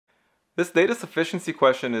This data sufficiency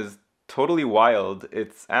question is totally wild.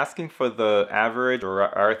 It's asking for the average or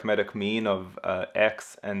arithmetic mean of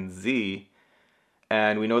x and z,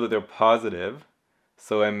 and we know that they're positive.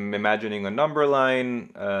 So I'm imagining a number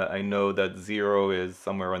line. I know that 0 is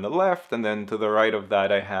somewhere on the left, and then to the right of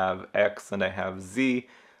that I have x and I have z.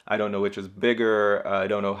 I don't know which is bigger, I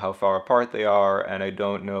don't know how far apart they are, and I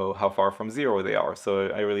don't know how far from 0 they are, so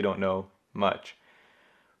I really don't know much.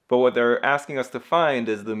 But what they're asking us to find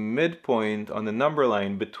is the midpoint on the number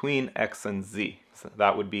line between x and z. So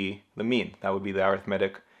that would be the mean. That would be the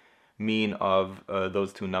arithmetic mean of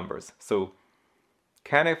those two numbers. So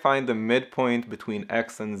can I find the midpoint between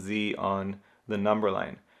x and z on the number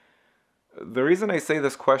line? The reason I say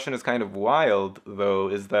this question is kind of wild, though,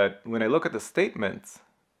 is that when I look at the statements,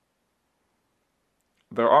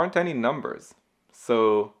 there aren't any numbers.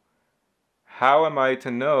 So how am I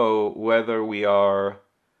to know whether we are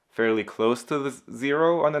fairly close to the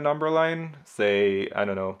 0 on the number line? Say, I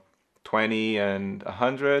don't know, 20 and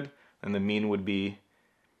 100, and the mean would be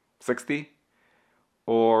 60?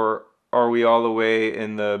 Or are we all the way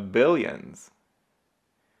in the billions?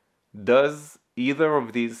 Does either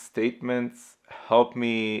of these statements help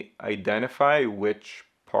me identify which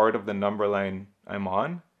part of the number line I'm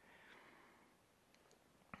on?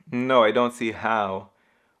 No, I don't see how.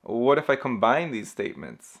 What if I combine these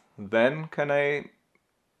statements? Then can I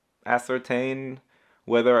ascertain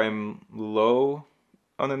whether I'm low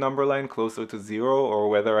on the number line, closer to 0, or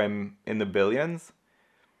whether I'm in the billions?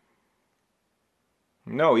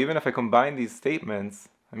 No, even if I combine these statements,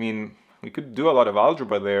 I mean, we could do a lot of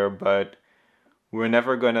algebra there, but we're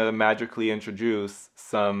never going to magically introduce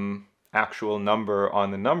some actual number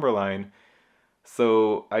on the number line.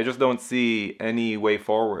 So I just don't see any way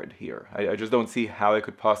forward here. I just don't see how I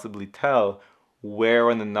could possibly tell where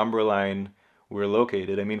on the number line we're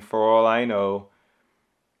located. I mean, for all I know,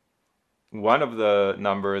 one of the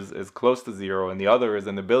numbers is close to 0 and the other is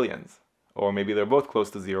in the billions. Or maybe they're both close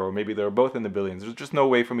to 0, or maybe they're both in the billions. There's just no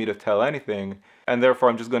way for me to tell anything, and therefore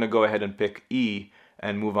I'm just going to go ahead and pick E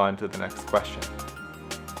and move on to the next question.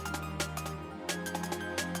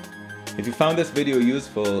 If you found this video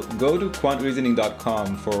useful, go to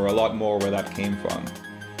quantreasoning.com for a lot more where that came from.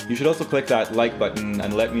 You should also click that like button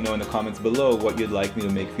and let me know in the comments below what you'd like me to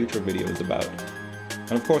make future videos about.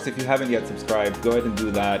 And of course, if you haven't yet subscribed, go ahead and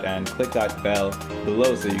do that and click that bell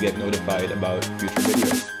below so you get notified about future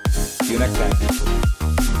videos. See you next time.